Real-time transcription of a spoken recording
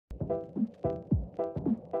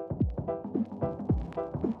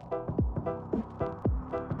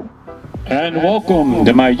And welcome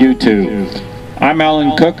to my YouTube. I'm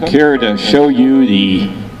ALANCOOK, here to show you the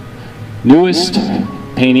newest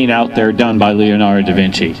painting out there done by Leonardo da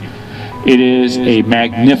Vinci. It is a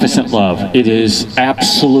magnificent love. It is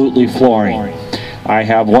absolutely flooring. I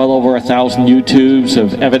have well over 1,000 YouTubes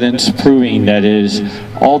of evidence proving that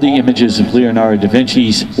all the images of Leonardo da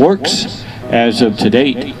Vinci's works as of to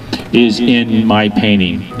date is in my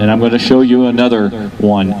painting. And I'm going to show you another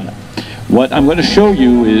one. What I'm going to show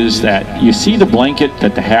you is that you see the blanket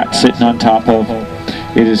that the hat's sitting on top of?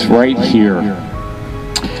 It is right here.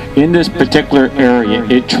 In this particular area,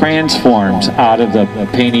 it transforms out of the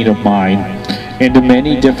painting of mine into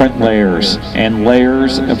many different layers, and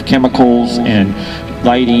layers of chemicals and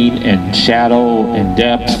lighting and shadow and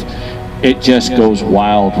depth. It just goes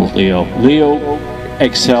wild with Leo. Leo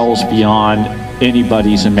excels beyond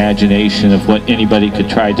anybody's imagination of what anybody could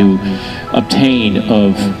try to obtain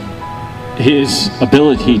of his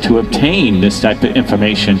ability to obtain this type of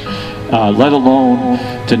information, let alone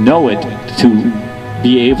to know it, to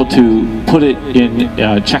be able to put it in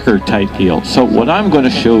a checker type deal. So what I'm going to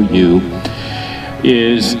show you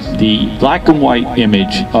is the black and white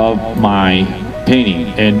image of my painting,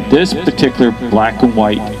 and this particular black and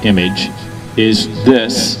white image is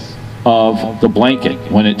this of the blanket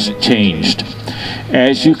when it's changed.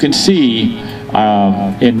 As you can see,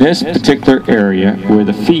 in this particular area where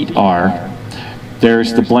the feet are,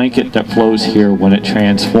 there's the blanket that flows here when it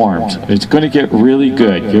transforms. It's going to get really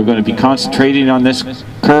good. You're going to be concentrating on this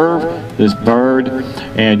curve, this bird,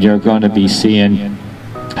 and you're going to be seeing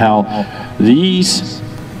how these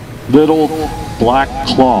little black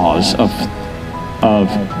claws of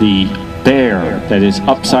the bear that is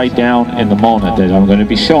upside down in the Mona that I'm going to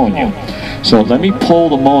be showing you. So let me pull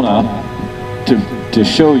the Mona to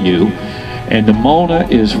show you, and the Mona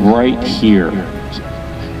is right here.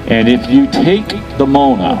 And if you take the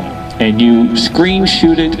Mona and you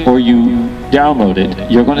screenshot it or you download it,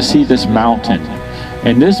 you're going to see this mountain.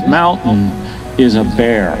 And this mountain is a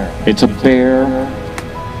bear. It's a bear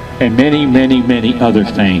and many, many, many other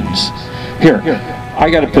things. Here, I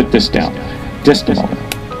got to put this down. Just a moment.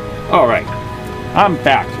 All right, I'm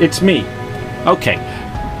back. It's me. Okay,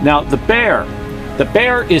 now the bear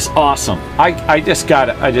is awesome. I just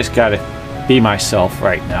gotta be myself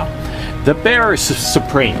right now. The bear is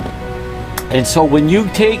supreme. And so when you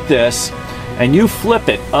take this and you flip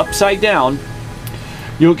it upside down,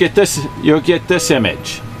 you'll get this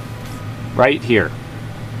image right here.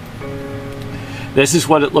 This is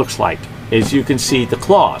what it looks like. As you can see, the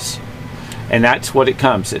claws. And that's what it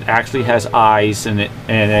comes. It actually has eyes and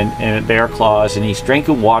bear claws, and he's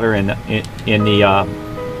drinking water in the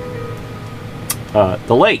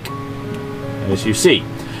lake, as you see.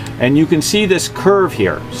 And you can see this curve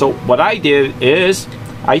here. So what I did is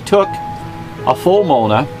I took a full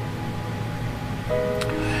Mona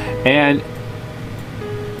and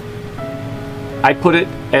I put it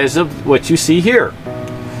as of what you see here.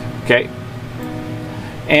 Okay.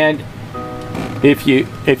 And if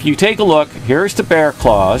you take a look, here's the bear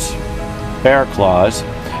claws,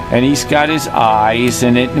 and he's got his eyes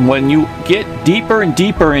in it. And when you get deeper and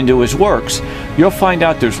deeper into his works, you'll find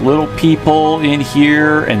out there's little people in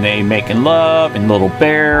here, and they making love, and little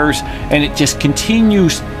bears, and it just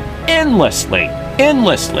continues endlessly.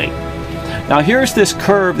 Now here's this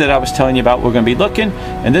curve that I was telling you about. We're going to be looking,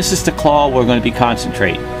 and this is the claw we're going to be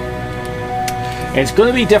concentrating. And it's going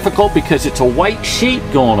to be difficult because it's a white sheet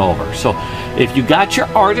going over. So if you got your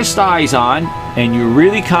artist eyes on and you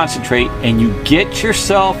really concentrate and you get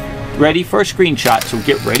yourself ready for a screenshot, so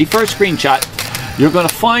get ready for a screenshot, you're going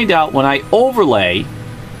to find out when I overlay,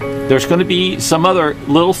 there's going to be some other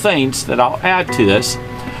little things that I'll add to this,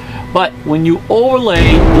 but when you overlay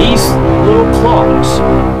these little claws,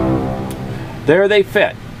 there they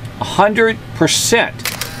fit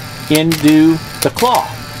 100% into the claw.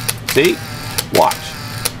 See? Watch.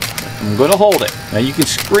 I'm going to hold it. Now you can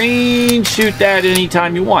screenshot that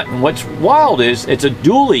anytime you want. And what's wild is it's a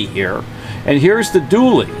dually here, and here's the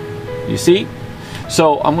dually. You see?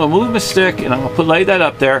 So I'm going to move my stick and I'm going to lay that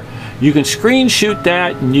up there. You can screenshot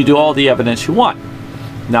that and you do all the evidence you want.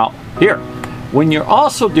 Now here, when you're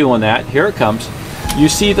also doing that, here it comes. You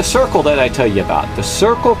see the circle that I tell you about. The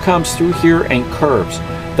circle comes through here and curves.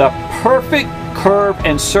 The perfect curve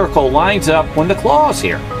and circle lines up when the claw's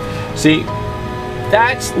here. See?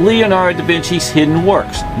 That's Leonardo da Vinci's hidden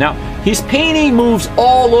works. Now, his painting moves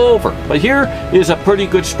all over, but here is a pretty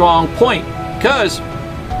good strong point, because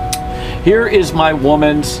here is my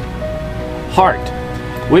woman's heart,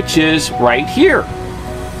 which is right here.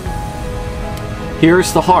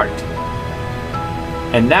 here's the heart.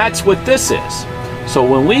 And that's what this is. So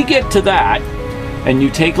when we get to that, and you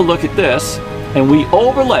take a look at this, and we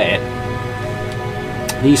overlay it,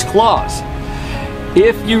 these claws.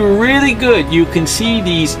 If you're really good, you can see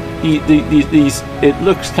these, it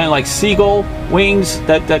looks kind of like seagull wings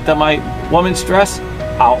that my woman's dress.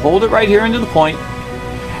 I'll hold it right here into the point.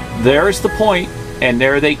 There's the point, and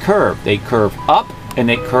there they curve. They curve up, and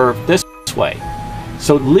they curve this way.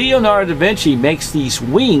 So Leonardo da Vinci makes these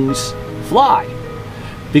wings fly,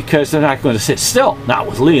 because they're not going to sit still. Not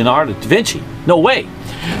with Leonardo da Vinci. No way.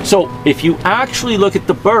 So if you actually look at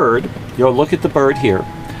the bird, you'll look at the bird here,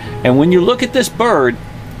 and when you look at this bird,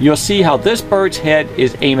 you'll see how this bird's head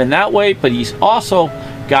is aiming that way, but he's also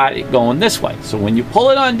got it going this way. So when you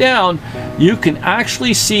pull it on down, you can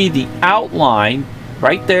actually see the outline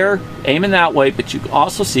right there, aiming that way, but you can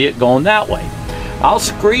also see it going that way. I'll you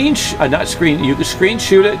can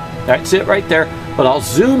screenshot it, that's it right there, but I'll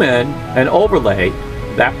zoom in and overlay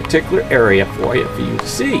that particular area for you to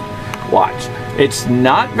see. Watch. It's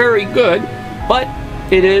not very good, but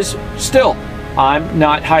it is still. I'm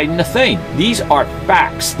not hiding a thing. These are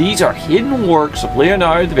facts. These are hidden works of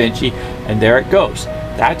Leonardo da Vinci, and there it goes.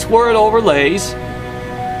 That's where it overlays.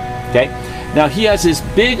 Okay. Now he has this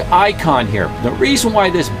big icon here. The reason why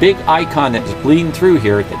this big icon that is bleeding through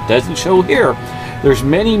here that doesn't show here, there's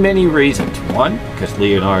many, many reasons. One, because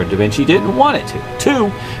Leonardo da Vinci didn't want it to.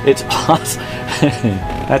 Two, it's awesome.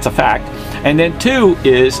 That's a fact. And then two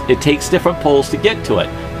is it takes different pulls to get to it.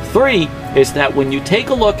 Three is that when you take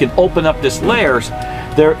a look and open up this layers,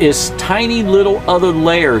 there is tiny little other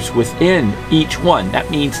layers within each one.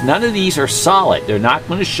 That means none of these are solid. They're not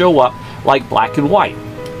going to show up like black and white.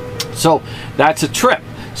 So that's a trip.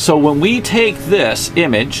 So when we take this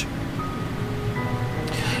image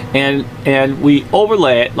and we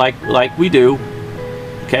overlay it like we do,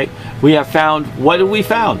 okay, we have found, what have we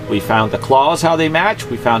found? We found the claws, how they match.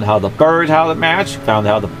 We found how the bird, how it matched. We found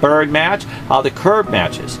how the bird match, how the curve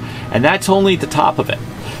matches. And that's only the top of it.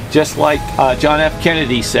 Just like John F.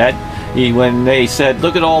 Kennedy said, when they said,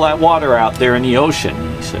 look at all that water out there in the ocean.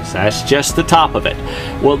 He says, that's just the top of it.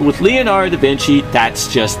 Well, with Leonardo da Vinci,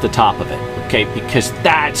 that's just the top of it. Okay, because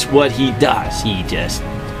that's what he does. He just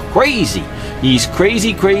crazy. He's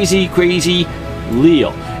crazy, crazy, crazy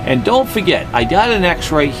Leo. And don't forget, I got an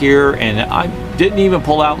X right here, and I didn't even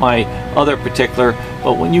pull out my other particular,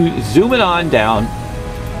 but when you zoom it on down,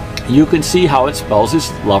 you can see how it spells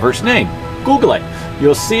his lover's name. Google it.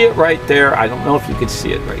 You'll see it right there. I don't know if you can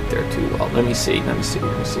see it right there too well. Let me see.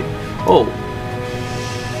 Oh,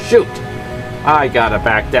 shoot. I gotta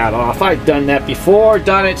back that off. I've done that before.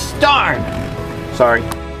 Done it. Darn. Sorry.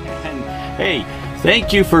 And hey,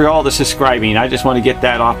 thank you for all the subscribing. I just want to get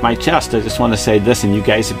that off my chest. I just want to say, listen, you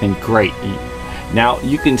guys have been great. Now,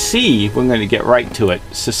 you can see, we're going to get right to it.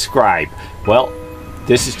 Subscribe. Well,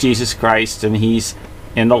 this is Jesus Christ, and he's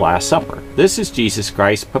in the Last Supper. This is Jesus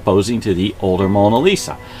Christ proposing to the older Mona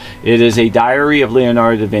Lisa. It is a diary of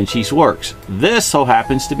Leonardo da Vinci's works. This so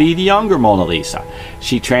happens to be the younger Mona Lisa.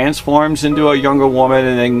 She transforms into a younger woman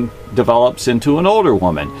and then develops into an older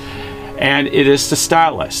woman. And it is the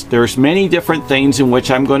stylist. There's many different things in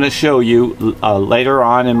which I'm going to show you later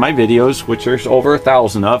on in my videos, which there's over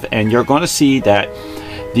 1,000 of, and you're going to see that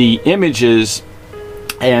the images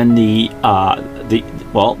and the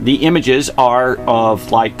images are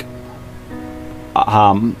of like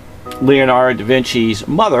Leonardo da Vinci's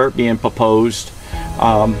mother being proposed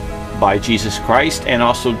by Jesus Christ, and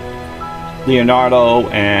also Leonardo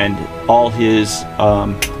and all his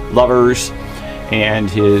lovers and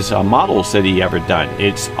his models that he ever done.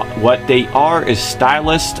 It's what they are is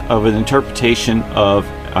stylists of an interpretation of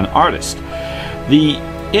an artist. The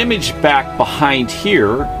image back behind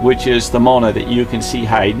here, which is the Mona that you can see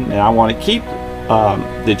hiding, and I want to keep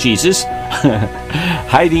the Jesus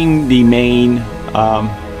hiding the main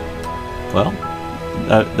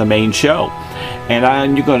the main show. And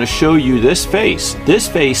I'm going to show you this face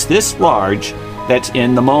this large that's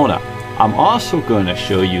in the Mona. I'm also going to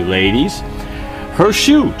show you, ladies, her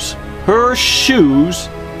shoes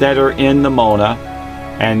that are in the Mona,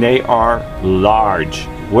 and they are large.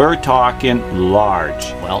 We're talking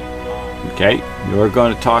large. Well, okay, we're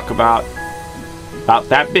going to talk about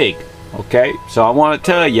that big. Okay, so I want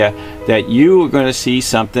to tell you that you are going to see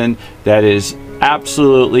something that is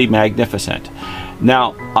absolutely magnificent.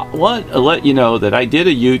 Now, I want to let you know that I did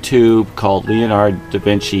a YouTube called Leonardo da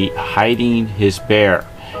Vinci Hiding His Bear.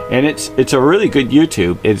 And it's a really good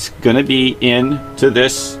YouTube. It's going to be into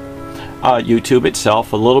this YouTube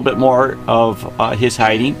itself, a little bit more of his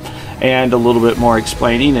hiding and a little bit more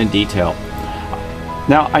explaining in detail.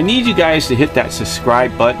 Now I need you guys to hit that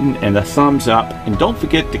subscribe button and the thumbs up, and don't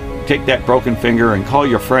forget to take that broken finger and call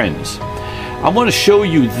your friends. I want to show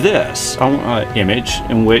you this image,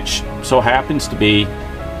 in which so happens to be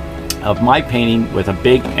of my painting with a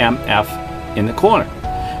big MF in the corner.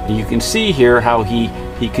 And you can see here how he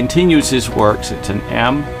continues his works. It's an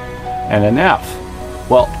M and an F.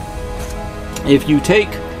 Well, if you take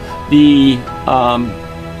the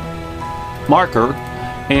marker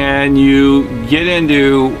and you get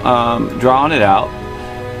into drawing it out,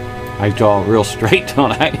 I draw real straight,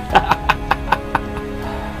 don't I?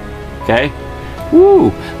 Okay.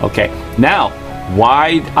 Woo. Okay. Now,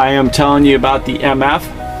 why I am telling you about the MF,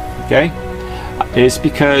 okay, is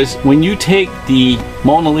because when you take the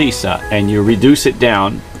Mona Lisa and you reduce it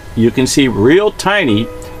down, you can see real tiny,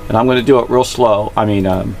 and I'm going to do it real slow. I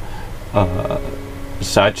mean,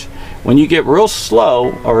 such. When you get real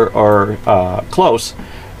slow or close,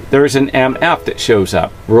 there's an MF that shows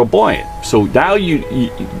up, real buoyant. So now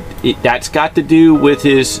that's got to do with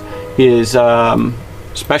his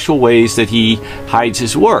special ways that he hides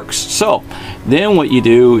his works. So then what you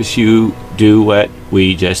do is you do what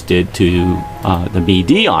we just did to the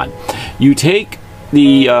MIDION. You take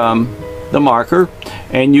the marker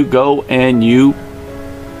and you go and you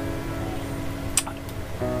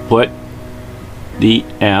put the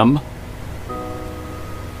M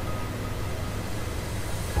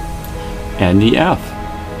and the F.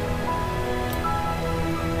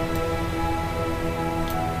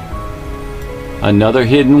 Another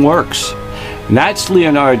hidden works. And that's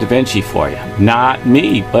Leonardo da Vinci for you, not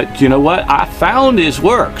me. But you know what? I found his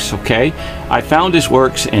works, okay? I found his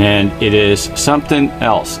works, and it is something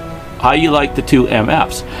else. How you like the two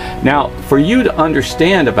MFs? Now, for you to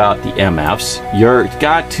understand about the MFs, you've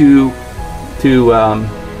got to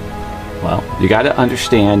well, you got to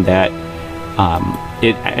understand that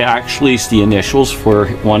it actually is the initials for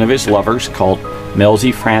one of his lovers called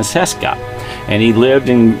Melzi Francesca. And he lived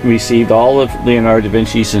and received all of Leonardo da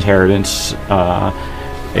Vinci's inheritance,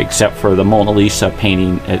 except for the Mona Lisa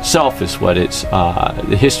painting itself is what it's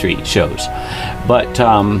the history shows. But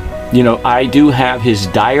you know, I do have his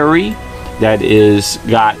diary that is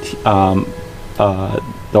got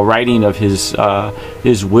the writing of his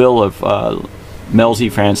will of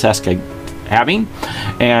Melzi Francesca having,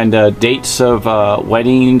 and dates of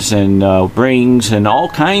weddings and rings and all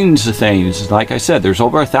kinds of things. Like I said, there's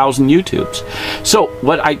over 1,000 YouTubes. So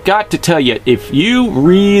what I got to tell you, if you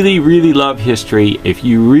really love history, if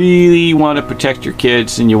you really want to protect your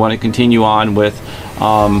kids and you want to continue on with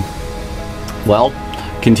well,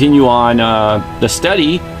 continue on the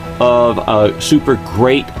study of a super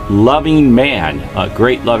great loving man,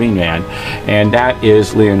 and that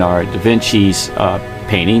is Leonardo da Vinci's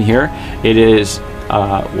painting here. It is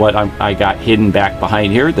what I got hidden back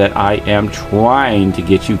behind here that I am trying to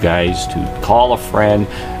get you guys to call a friend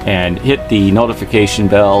and hit the notification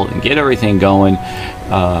bell and get everything going.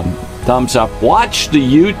 Thumbs up. Watch the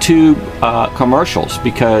YouTube commercials,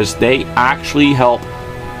 because they actually help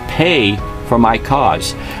pay for my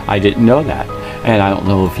cause. I didn't know that, and I don't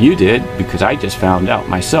know if you did, because I just found out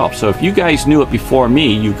myself. So if you guys knew it before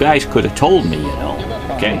me, you guys could have told me, you know.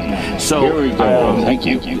 Okay, so here we go. Thank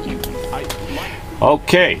you.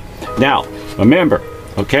 Okay, now remember,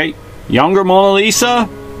 okay, younger Mona Lisa,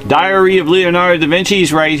 Diary of Leonardo da Vinci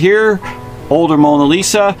is right here. Older Mona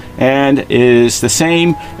Lisa, and is the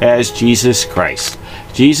same as Jesus Christ.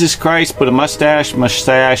 Jesus Christ, put a mustache,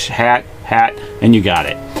 hat, and you got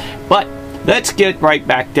it. But let's get right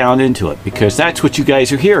back down into it, because that's what you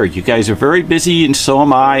guys are here. You guys are very busy, and so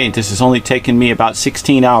am I, and this has only taken me about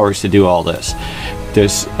 16 hours to do all this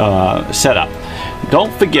setup.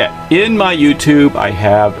 Don't forget, in my YouTube I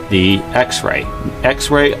have the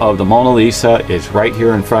X-ray of the Mona Lisa is right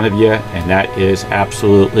here in front of you, and that is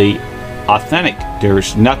absolutely authentic.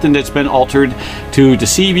 There's nothing that's been altered to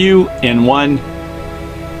deceive you in one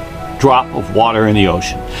drop of water in the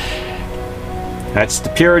ocean. That's the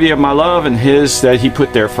purity of my love and his that he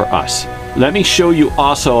put there for us. Let me show you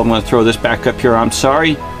also, I'm going to throw this back up here, I'm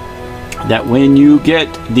sorry, that when you get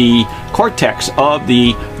the cortex of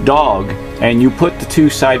the dog and you put the two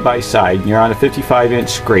side by side and you're on a 55-inch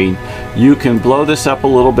screen, you can blow this up a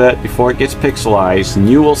little bit before it gets pixelized, and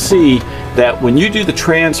you will see that when you do the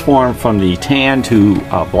transform from the tan to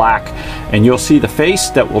black, and you'll see the face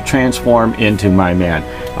that will transform into my man.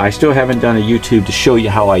 I still haven't done a YouTube to show you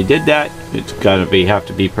how I did that. it's got to have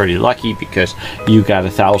to be pretty lucky, because you got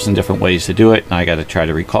 1,000 different ways to do it, and I got to try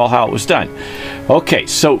to recall how it was done. Okay,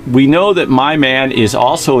 so we know that my man is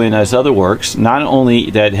also in his other works, not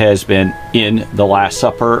only that has been in The Last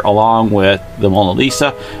Supper along with the Mona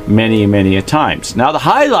Lisa many a times. Now the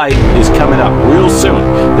highlight is coming up real soon.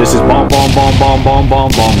 This is boom boom boom boom boom boom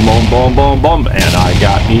boom boom boom boom boom, and I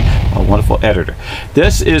got me a wonderful editor.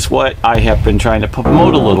 This is what I have been trying to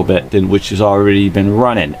promote a little bit, which has already been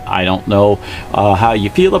running. I don't know how you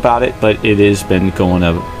feel about it, but it has been going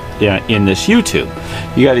in this YouTube.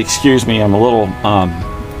 You got to excuse me, I'm a little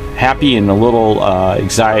happy and a little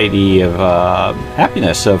anxiety of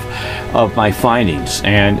happiness of my findings,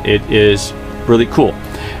 and it is really cool.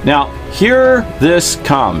 Now here this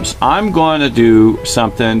comes. I'm going to do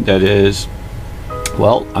something that is,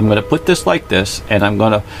 well, I'm going to put this like this, and I'm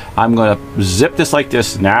going to zip this like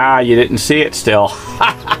this. Nah, you didn't see it still.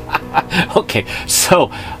 Okay, so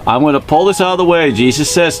I'm going to pull this out of the way. Jesus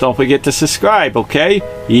says, don't forget to subscribe, okay?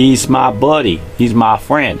 He's my buddy. He's my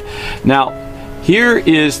friend. Now, here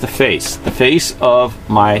is the face of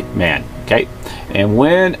my man, okay? And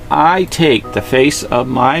when I take the face of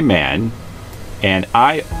my man and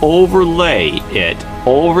I overlay it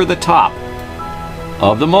over the top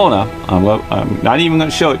of the Mona, I'm not even going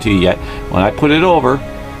to show it to you yet. When I put it over,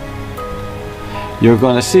 you're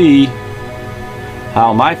going to see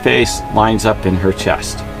how my face lines up in her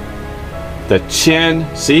chest. The chin,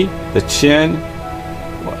 see? The chin,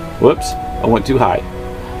 whoops, I went too high.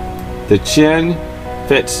 The chin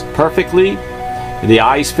fits perfectly. The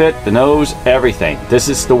eyes fit, the nose, everything. This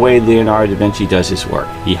is the way Leonardo da Vinci does his work.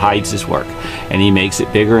 He hides his work, and he makes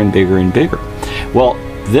it bigger and bigger and bigger. Well,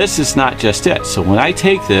 this is not just it. So when I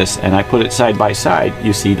take this and I put it side by side,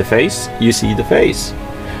 you see the face, you see the face.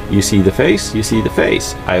 You see the face, you see the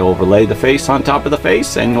face. I overlay the face on top of the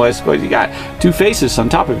face, and what you got? Two faces on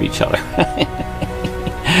top of each other.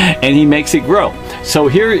 And he makes it grow. So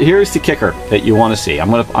here's the kicker that you want to see.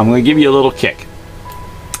 I'm gonna give you a little kick.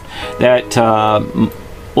 That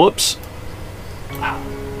whoops,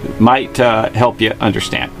 might help you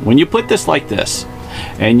understand. When you put this like this,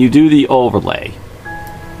 and you do the overlay,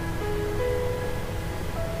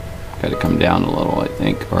 got to come down a little, I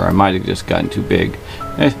think, or I might have just gotten too big.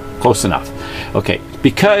 Close enough. Okay,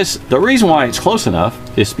 because the reason why it's close enough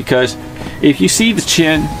is because if you see the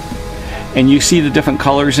chin and you see the different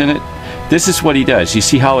colors in it, this is what he does. You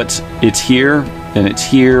see how it's here, then it's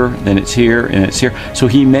here, then it's here, and it's here. So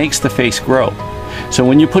he makes the face grow. So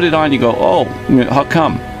when you put it on, you go, oh, how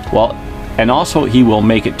come? Well, and also he will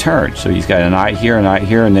make it turn. So he's got an eye here,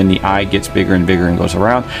 and then the eye gets bigger and bigger and goes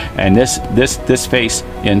around, and this face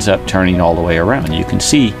ends up turning all the way around. You can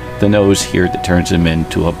see the nose here that turns him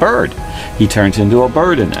into a bird. He turns into a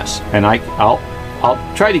bird in this, and I'll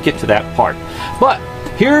try to get to that part. But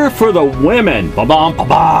here for the women,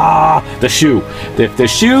 the shoe. If the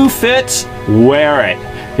shoe fits, wear it.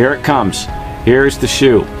 Here it comes. Here's the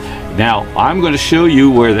shoe. Now, I'm going to show you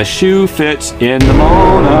where the shoe fits in the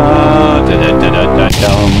Mona.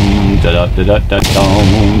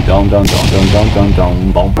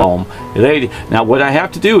 Now, what I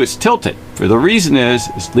have to do is tilt it. For the reason is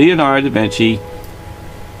Leonardo da Vinci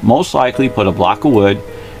most likely put a block of wood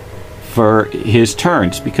for his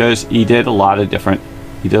turns, because he did a lot of different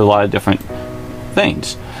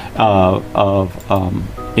things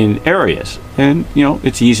in areas, and you know,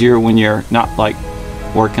 it's easier when you're not like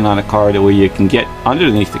working on a car to where you can get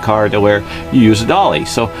underneath the car to where you use a dolly.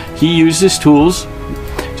 So he uses tools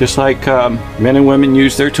just like men and women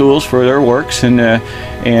use their tools for their works and their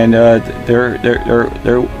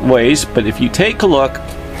ways. But if you take a look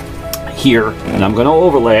here, and I'm going to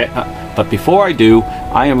overlay it, but before I do,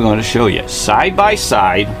 I am going to show you side by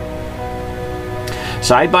side,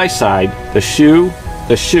 the shoe.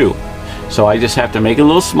 So I just have to make it a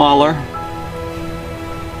little smaller.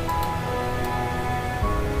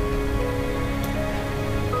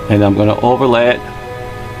 And I'm going to overlay it.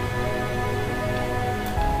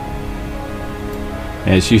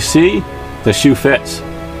 As you see, the shoe fits.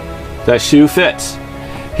 The shoe fits.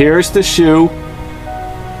 Here's the shoe.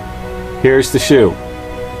 Here's the shoe.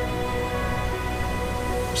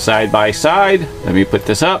 Side by side. Let me put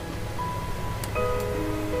this up.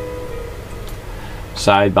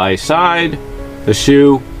 Side by side. The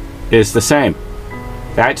shoe is the same.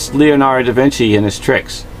 That's Leonardo da Vinci and his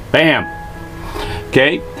tricks. Bam!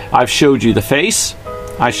 Okay, I've showed you the face.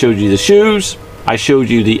 I showed you the shoes. I showed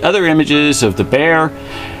you the other images of the bear.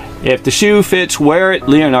 If the shoe fits, wear it.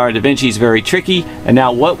 Leonardo da Vinci is very tricky. And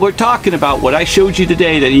now what we're talking about, what I showed you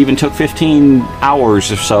today that even took 15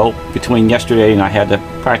 hours or so between yesterday, and I had to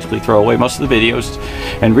practically throw away most of the videos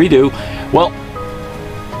and redo. Well,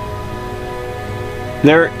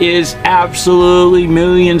 There is absolutely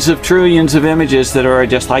millions of trillions of images that are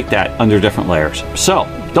just like that under different layers. So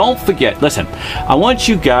don't forget, listen, I want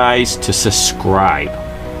you guys to subscribe.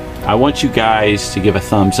 I want you guys to give a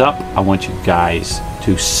thumbs up. I want you guys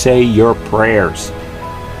to say your prayers.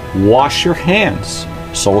 Wash your hands,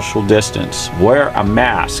 social distance, wear a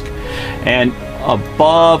mask, and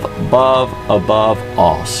above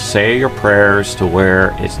all, say your prayers to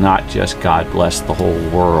where it's not just God bless the whole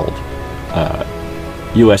world,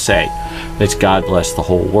 USA, it's God bless the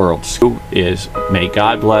whole world. So is may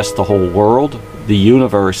God bless the whole world, the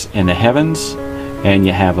universe, and the heavens, and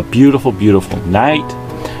you have a beautiful, beautiful night.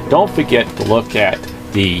 Don't forget to look at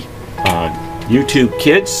the YouTube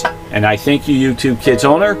Kids, and I thank you, YouTube Kids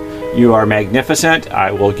owner. You are magnificent.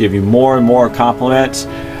 I will give you more and more compliments.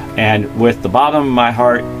 And with the bottom of my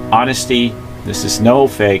heart, honesty, this is no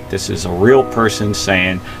fake. This is a real person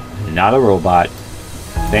saying, not a robot.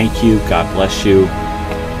 Thank you. God bless you,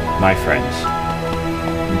 my friends,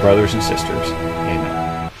 brothers and sisters. Amen.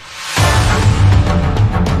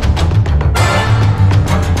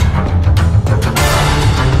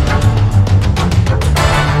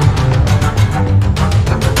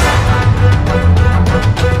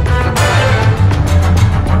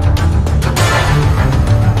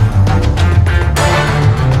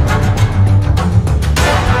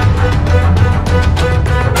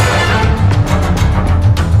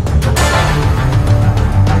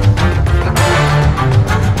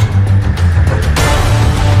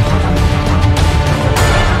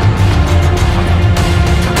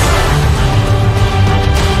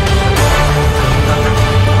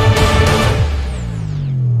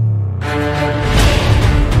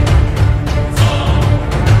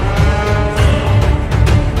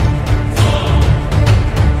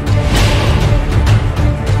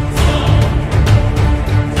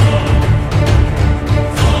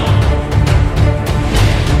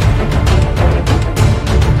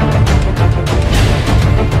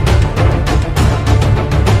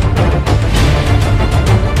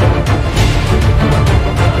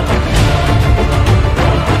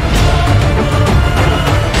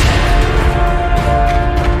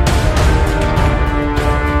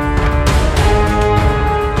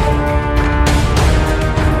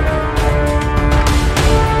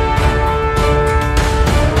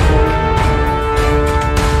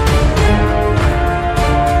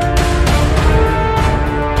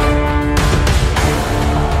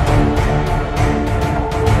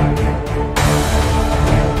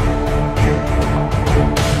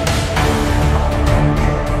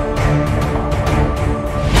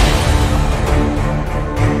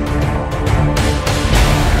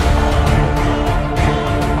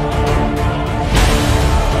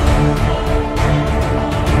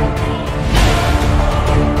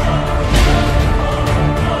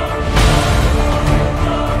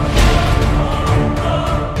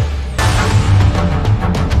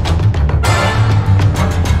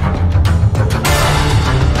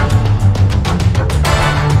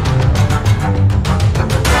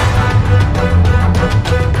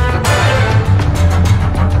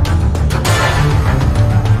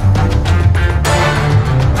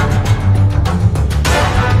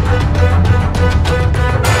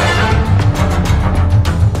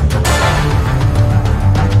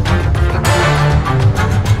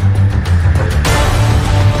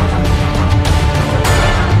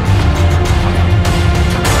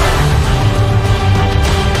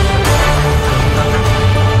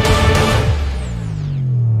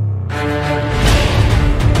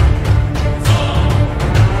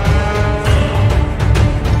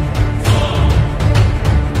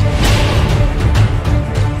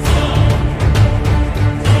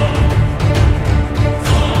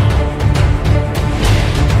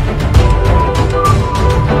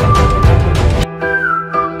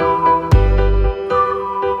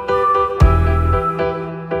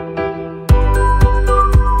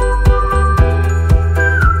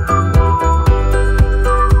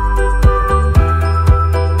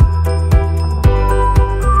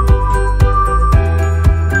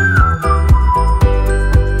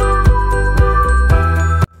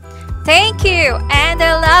 Thank you, and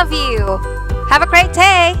I love you. Have a great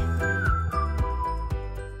day.